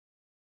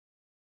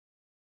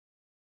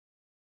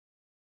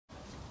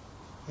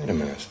Wait a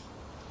minute.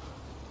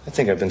 I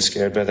think I've been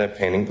scared by that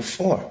painting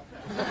before.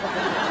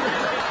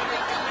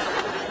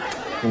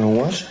 You know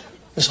what?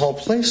 This whole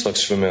place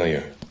looks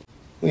familiar.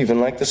 We even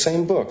like the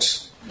same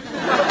books.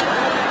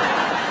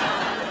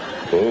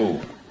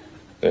 Oh,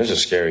 there's a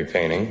scary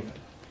painting.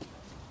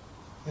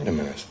 Wait a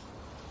minute.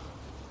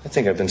 I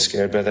think I've been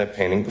scared by that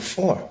painting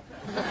before.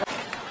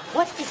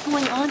 What is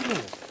going on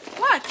here?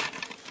 What?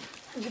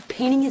 You're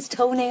painting his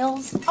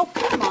toenails? Oh,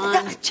 come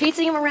on.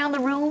 Chasing him around the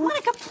room?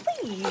 Monica,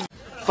 please.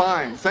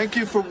 Fine. Thank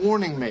you for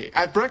warning me.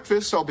 At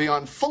breakfast, I'll be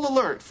on full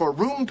alert for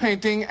room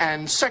painting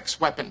and sex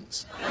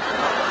weapons.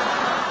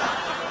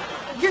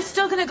 You're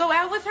still gonna go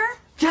out with her?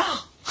 Yeah.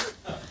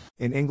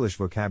 In English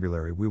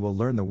vocabulary, we will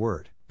learn the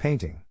word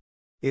painting.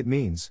 It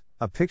means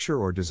a picture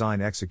or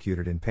design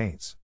executed in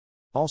paints.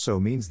 Also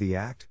means the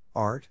act,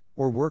 art,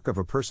 or work of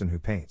a person who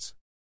paints.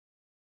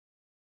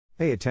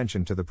 Pay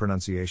attention to the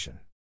pronunciation.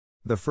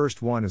 The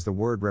first one is the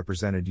word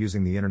represented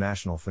using the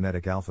International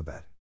Phonetic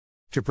Alphabet.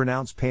 To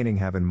pronounce painting,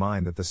 have in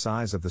mind that the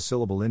size of the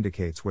syllable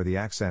indicates where the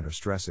accent or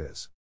stress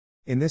is.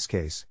 In this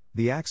case,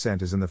 the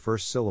accent is in the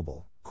first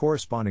syllable,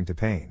 corresponding to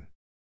pain.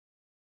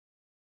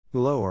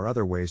 Below are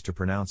other ways to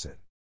pronounce it.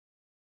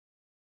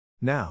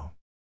 Now,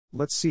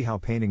 let's see how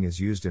painting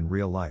is used in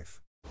real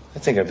life. I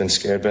think I've been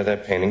scared by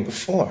that painting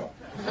before.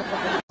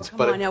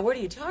 Come on now, what are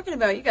you talking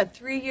about? You got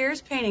 3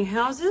 years painting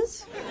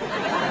houses?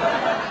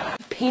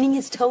 Painting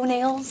his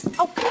toenails?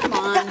 Oh, come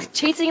on.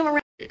 Chasing him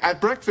around.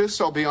 At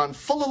breakfast, I'll be on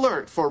full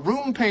alert for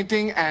room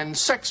painting and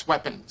sex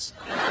weapons.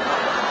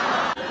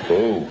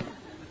 Oh,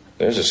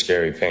 there's a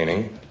scary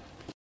painting.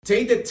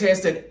 Take the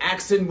test at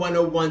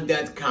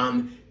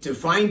accent101.com to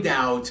find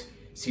out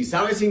si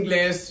sabes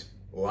inglés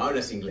o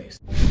hablas inglés.